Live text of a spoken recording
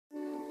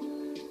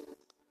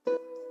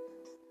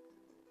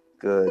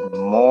Good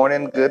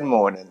morning, good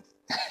morning.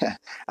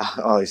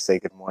 I always say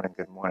good morning,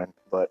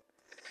 but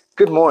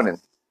good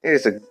morning. It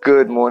is a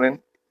good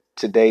morning.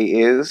 Today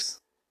is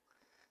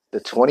the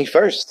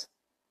 21st,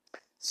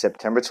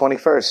 September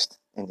 21st.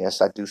 And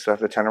yes, I do still have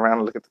to turn around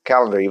and look at the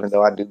calendar, even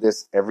though I do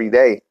this every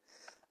day.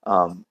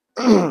 Um,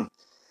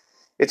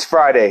 it's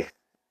Friday,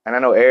 and I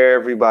know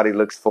everybody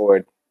looks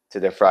forward to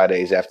their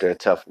Fridays after a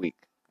tough week.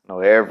 I know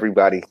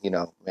everybody,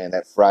 man,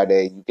 that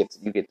Friday you get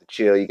to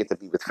chill, you get to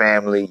be with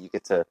family, you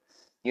get to,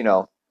 you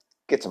know,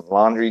 get some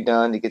laundry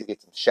done, you get to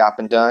get some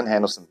shopping done,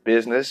 handle some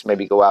business,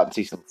 maybe go out and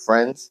see some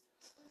friends.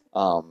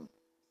 Um,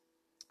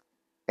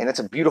 and it's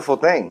a beautiful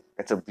thing.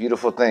 It's a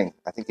beautiful thing.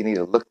 I think you need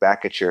to look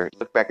back at your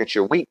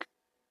week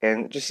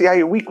and just see how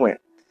your week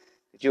went.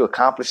 Did you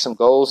accomplish some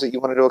goals that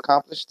you wanted to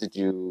accomplish?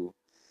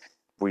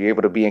 Were you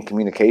able to be in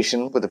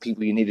communication with the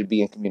people you needed to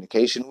be in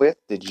communication with?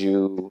 Did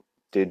you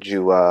have any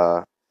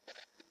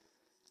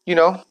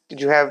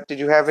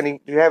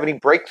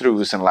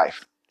breakthroughs in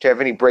life? Did you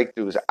have any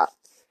breakthroughs?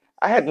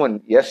 I had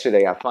one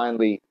yesterday. I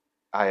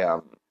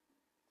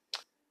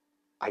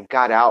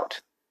got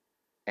out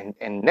and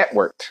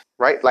networked,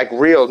 right? Like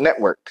real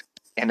networked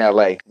in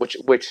LA,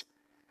 which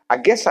I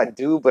guess I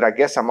do, but I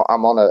guess I'm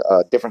on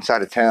a different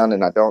side of town,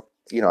 and I don't,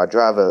 I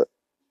drive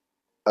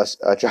I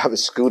drive a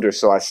scooter,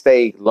 so I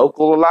stay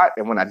local a lot.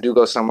 And when I do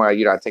go somewhere,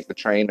 I take the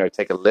train or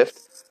take a lift.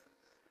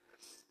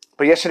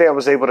 But yesterday I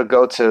was able to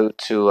go to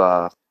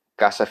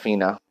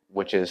Gasafina,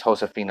 which is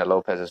Josefina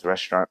Lopez's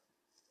restaurant,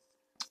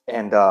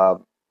 and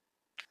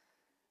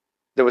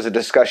there was a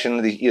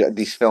discussion.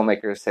 These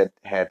filmmakers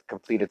had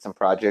completed some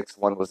projects.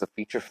 One was a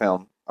feature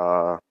film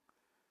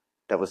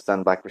that was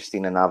done by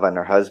Christina Nava and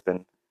her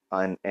husband,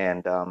 and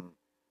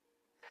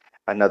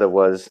another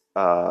was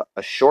a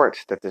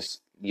short that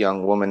this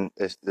young woman,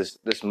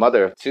 this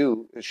mother of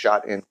two,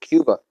 shot in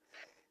Cuba.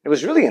 It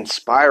was really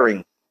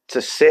inspiring to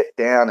sit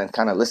down and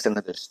kind of listen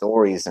to their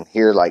stories and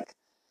hear, like,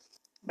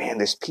 man,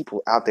 there's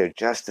people out there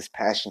just as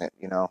passionate,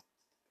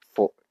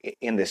 for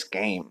in this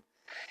game.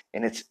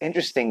 And it's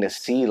interesting to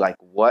see, like,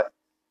 what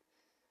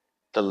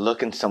the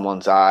look in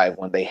someone's eye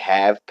when they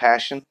have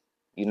passion.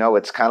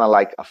 It's kind of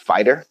like a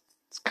fighter.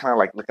 It's kind of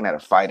like looking at a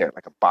fighter,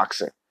 like a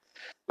boxer.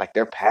 Like,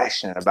 they're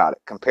passionate about it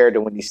compared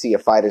to when you see a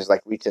fighter's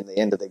like reaching the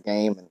end of the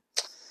game and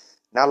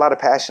not a lot of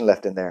passion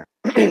left in there.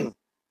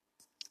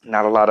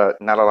 Not a lot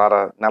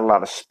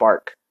of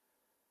spark.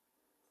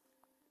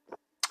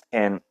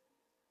 And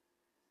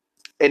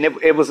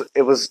it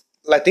was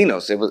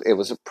Latinos. It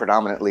was a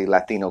predominantly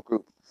Latino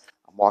group.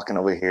 I'm walking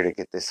over here to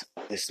get this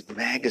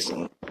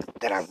magazine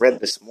that I read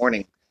this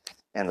morning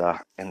in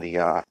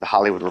the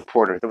Hollywood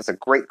Reporter. There was a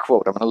great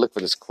quote. I'm going to look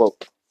for this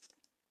quote.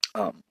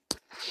 Um,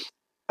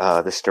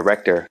 this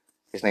director,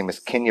 his name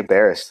is Kenya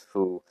Barris,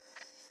 who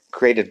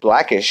created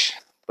Blackish,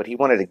 but he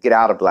wanted to get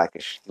out of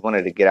Blackish. He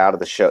wanted to get out of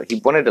the show.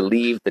 He wanted to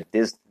leave the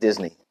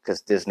Disney,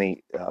 because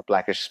Disney,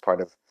 Blackish is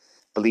part of, I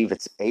believe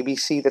it's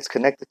ABC that's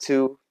connected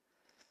to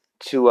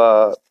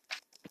uh,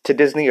 to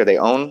Disney, or they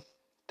own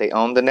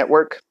the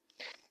network.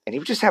 And he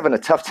was just having a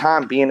tough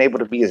time being able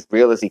to be as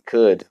real as he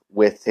could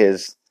with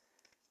his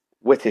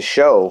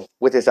show,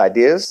 with his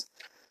ideas.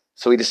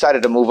 So he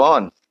decided to move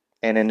on.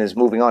 And in his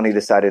moving on, he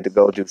decided to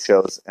go do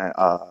shows and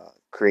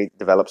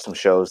develop some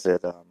shows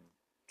at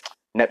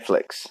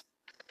Netflix.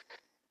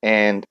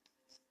 And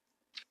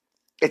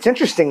it's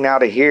interesting now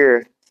to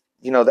hear,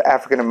 the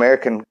African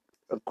American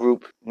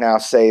group now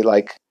say,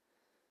 like,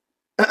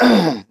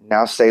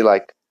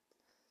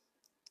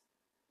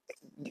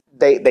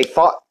 they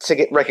fought to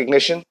get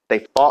recognition.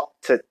 They fought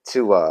to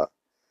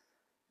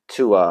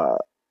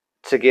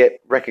to get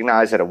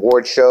recognized at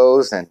award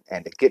shows and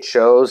to get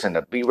shows and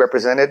to be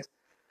represented.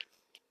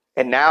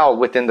 And now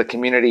within the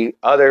community,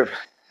 other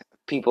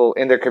people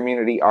in their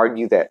community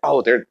argue that,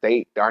 oh,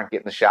 they aren't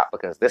getting the shot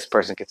because this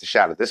person gets a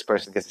shot or this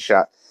person gets a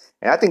shot.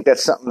 And I think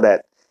that's something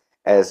that,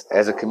 as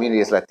a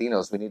community, as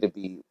Latinos, we need to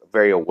be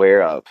very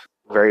aware of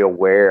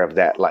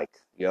that. Like,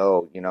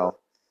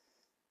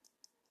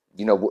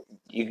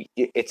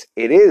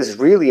 it is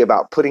really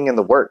about putting in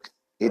the work.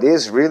 It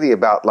is really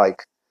about,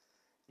 like,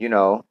 you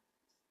know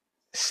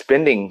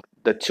spending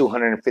the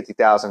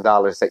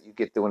 $250,000 that you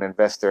get through an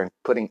investor and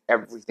putting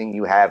everything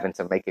you have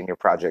into making your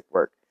project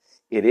work.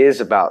 It is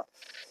about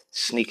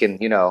sneaking,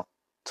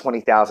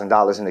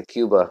 $20,000 into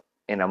Cuba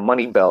in a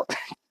money belt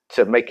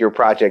to make your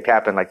project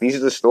happen. Like, these are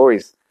the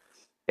stories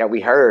that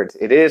we heard.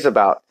 It is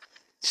about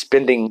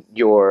spending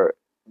your,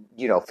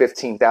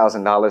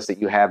 $15,000 that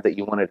you have that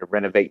you wanted to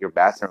renovate your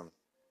bathroom.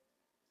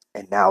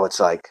 And now it's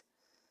like,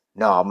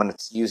 no, I'm going to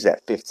use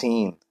that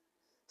 15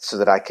 so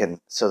that I can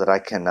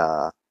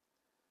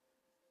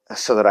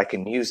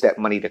use that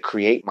money to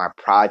create my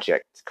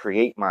project,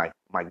 create my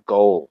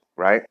goal,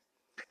 right?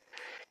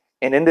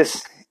 And in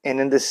this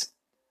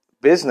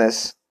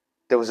business,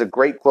 there was a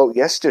great quote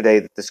yesterday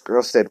that this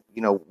girl said,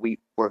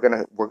 we're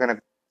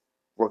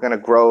gonna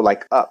grow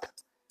like up.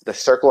 The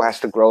circle has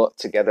to grow up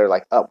together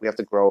like up. We have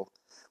to grow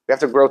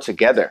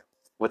together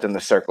within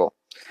the circle.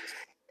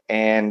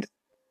 And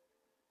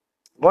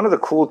one of the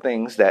cool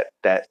things that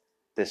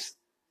this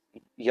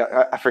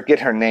yeah, I forget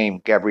her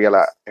name,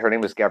 Gabriella. Her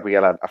name was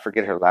Gabriella. I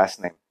forget her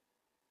last name,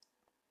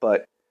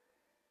 but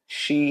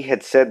she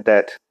had said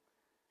that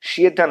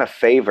she had done a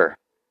favor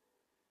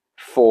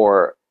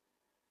for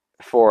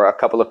a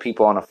couple of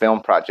people on a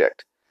film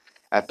project.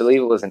 I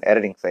believe it was an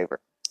editing favor,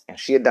 and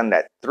she had done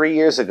that 3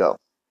 years ago.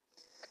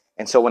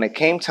 And so when it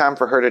came time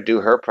for her to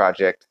do her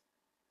project,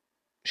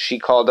 she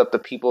called up the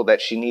people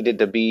that she needed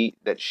to be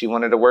that she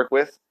wanted to work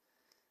with,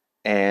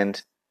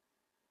 and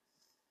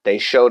they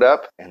showed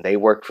up and they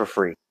worked for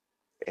free.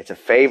 It's a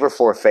favor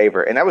for a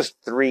favor, and that was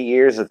 3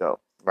 years ago,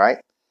 right?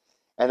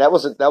 And that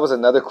was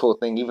another cool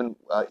thing. Even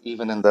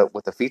in the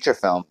with the feature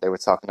film, they were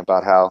talking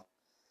about how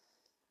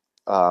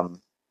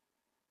um,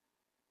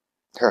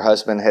 her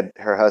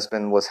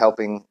husband was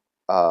helping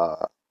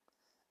uh,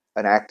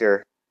 an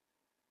actor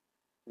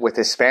with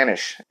his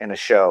Spanish in a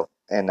show,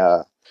 and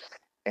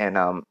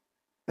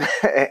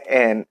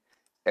and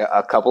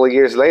a couple of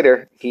years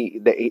later,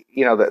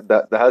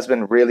 the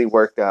husband really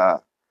worked. The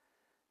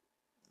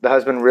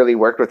husband really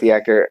worked with the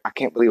actor. I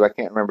can't believe I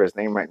can't remember his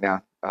name right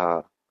now.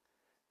 Uh,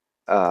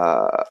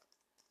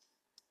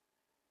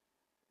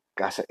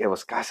 it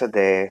was Casa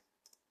de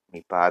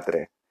Mi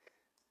Padre.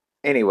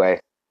 Anyway,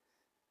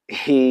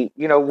 he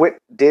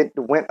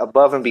went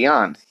above and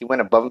beyond. He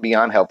went above and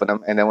beyond helping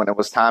him, and then when it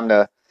was time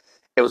to,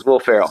 it was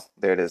Will Ferrell.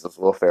 There it is. It was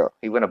Will Ferrell.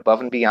 He went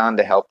above and beyond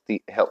to help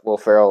Will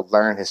Ferrell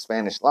learn his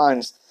Spanish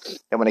lines,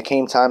 and when it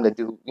came time to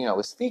do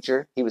his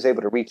feature, he was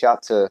able to reach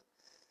out to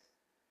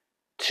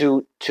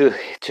to to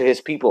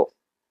his people,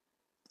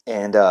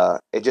 and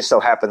it just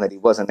so happened that he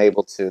wasn't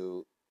able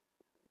to.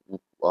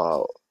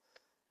 Uh,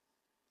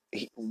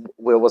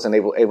 Will wasn't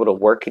able to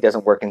work. He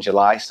doesn't work in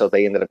July, so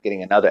they ended up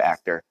getting another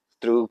actor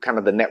through kind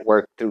of the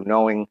network, through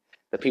knowing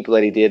the people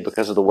that he did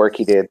because of the work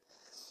he did.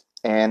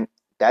 And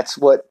that's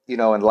what, in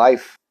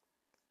life,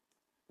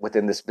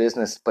 within this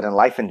business, but in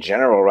life in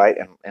general, right?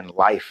 And in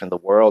life, in the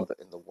world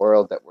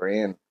that we're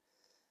in,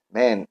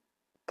 man,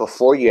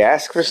 before you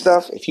ask for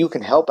stuff, if you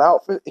can help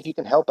out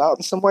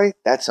in some way,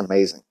 that's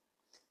amazing.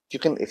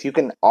 If you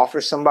can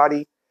offer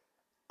somebody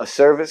a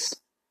service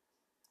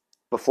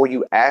before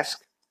you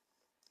ask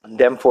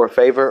them for a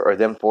favor or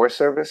them for a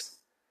service,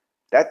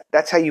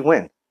 that's how you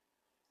win.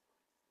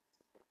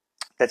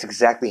 That's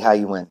exactly how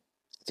you win.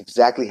 It's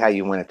exactly how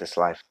you win at this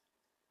life.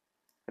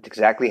 It's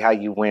exactly how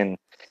you win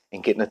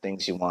in getting the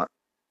things you want.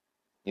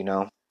 You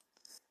know,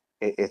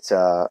 it, it's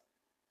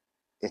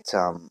it's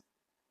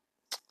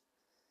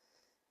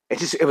it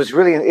just it was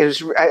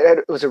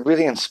a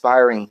really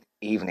inspiring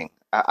evening.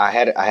 I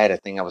had a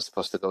thing I was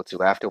supposed to go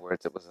to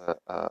afterwards. It was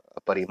a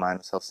buddy of mine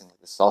was hosting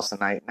the salsa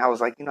night, and I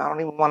was like, I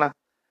don't even want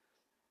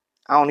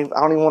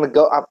to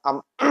go.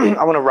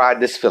 I want to ride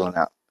this feeling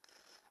out.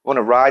 I want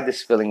to ride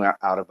this feeling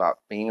out about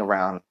being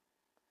around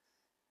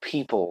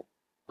people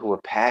who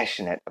are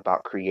passionate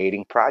about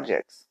creating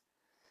projects.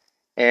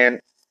 And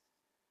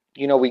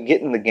we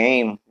get in the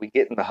game, we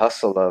get in the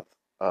hustle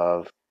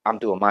of I'm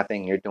doing my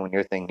thing, you're doing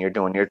your thing, you're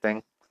doing your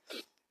thing.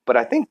 But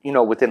I think,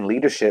 within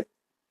leadership,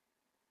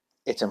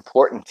 it's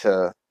important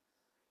to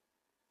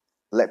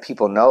let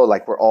people know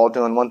like we're all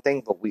doing one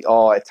thing, but we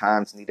all at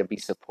times need to be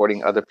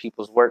supporting other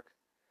people's work.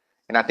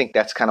 And I think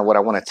that's kind of what I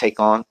want to take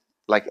on,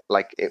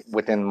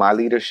 within my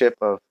leadership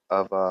of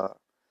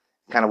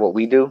kind of what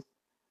we do.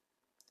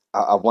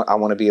 I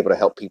want to be able to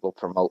help people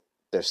promote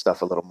their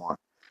stuff a little more.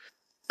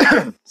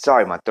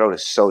 Sorry, my throat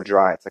is so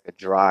dry. It's like a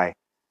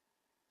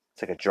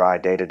dry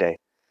day today.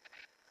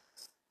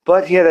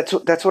 But yeah,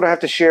 that's what I have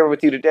to share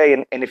with you today.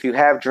 And if you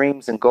have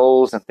dreams and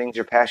goals and things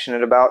you're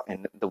passionate about,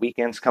 and the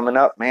weekend's coming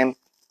up, man,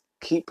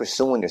 keep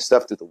pursuing your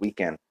stuff through the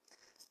weekend.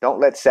 Don't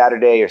let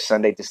Saturday or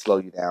Sunday just slow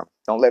you down.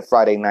 Don't let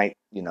Friday night,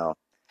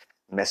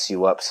 mess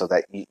you up so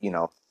that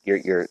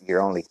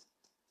you're only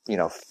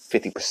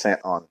 50%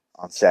 on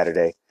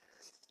Saturday,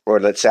 or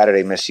let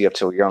Saturday mess you up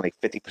till you're only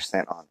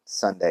 50% on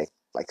Sunday.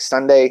 Like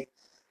Sunday,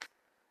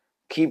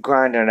 keep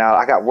grinding it out.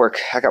 I got work.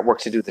 I got work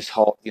to do this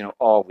whole,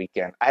 all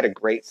weekend. I had a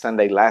great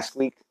Sunday last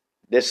week.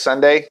 This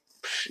Sunday,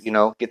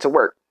 get to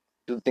work.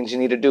 Do the things you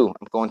need to do.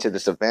 I'm going to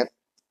this event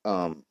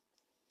um,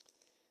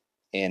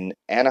 in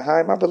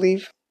Anaheim, I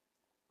believe,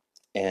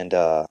 and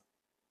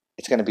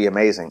it's going to be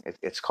amazing.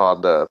 It's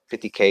called the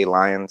 50K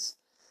Lions.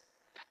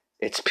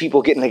 It's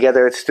people getting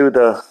together. It's through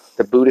the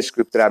Buddhist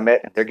group that I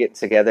met, and they're getting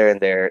together,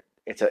 and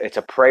it's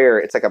a prayer.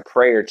 It's like a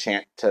prayer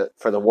chant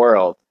for the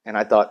world. And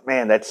I thought,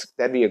 man,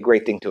 that'd be a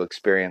great thing to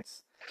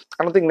experience.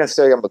 I don't think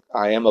necessarily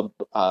I am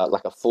a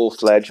like a full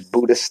fledged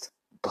Buddhist,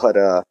 but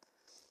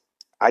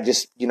I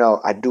just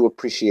I do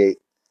appreciate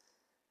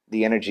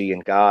the energy in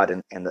God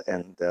and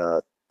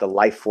the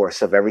life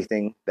force of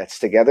everything that's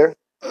together,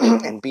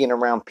 and being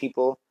around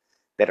people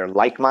that are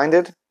like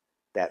minded,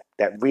 that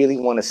really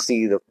want to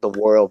see the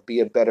world be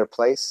a better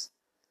place.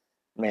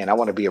 Man, I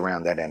want to be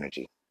around that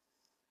energy.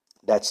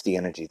 That's the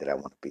energy that I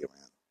want to be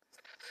around.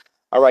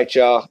 All right,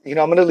 y'all. I'm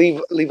gonna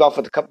leave off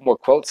with a couple more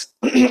quotes.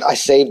 I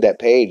saved that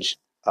page,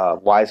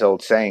 wise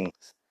old sayings,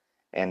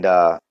 and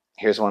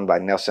here's one by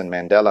Nelson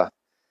Mandela.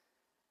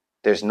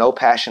 There's no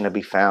passion to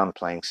be found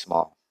playing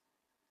small.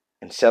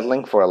 and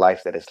settling for a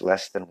life that is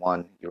less than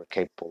one you are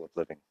capable of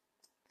living.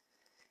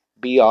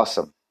 Be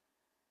awesome.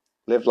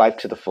 Live life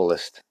to the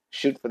fullest.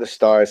 Shoot for the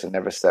stars and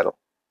never settle.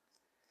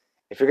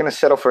 If you're going to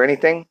settle for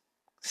anything,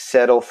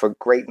 settle for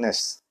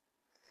greatness.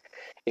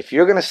 If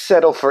you're going to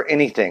settle for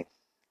anything,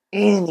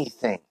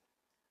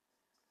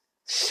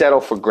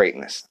 settle for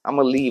greatness. I'm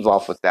going to leave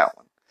off with that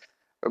one.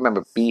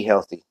 Remember, be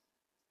healthy,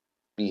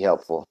 be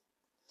helpful,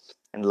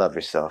 and love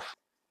yourself.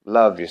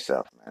 Love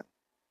yourself, man.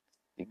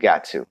 You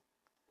got to.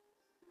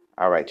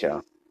 All right,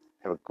 y'all.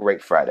 Have a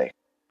great Friday.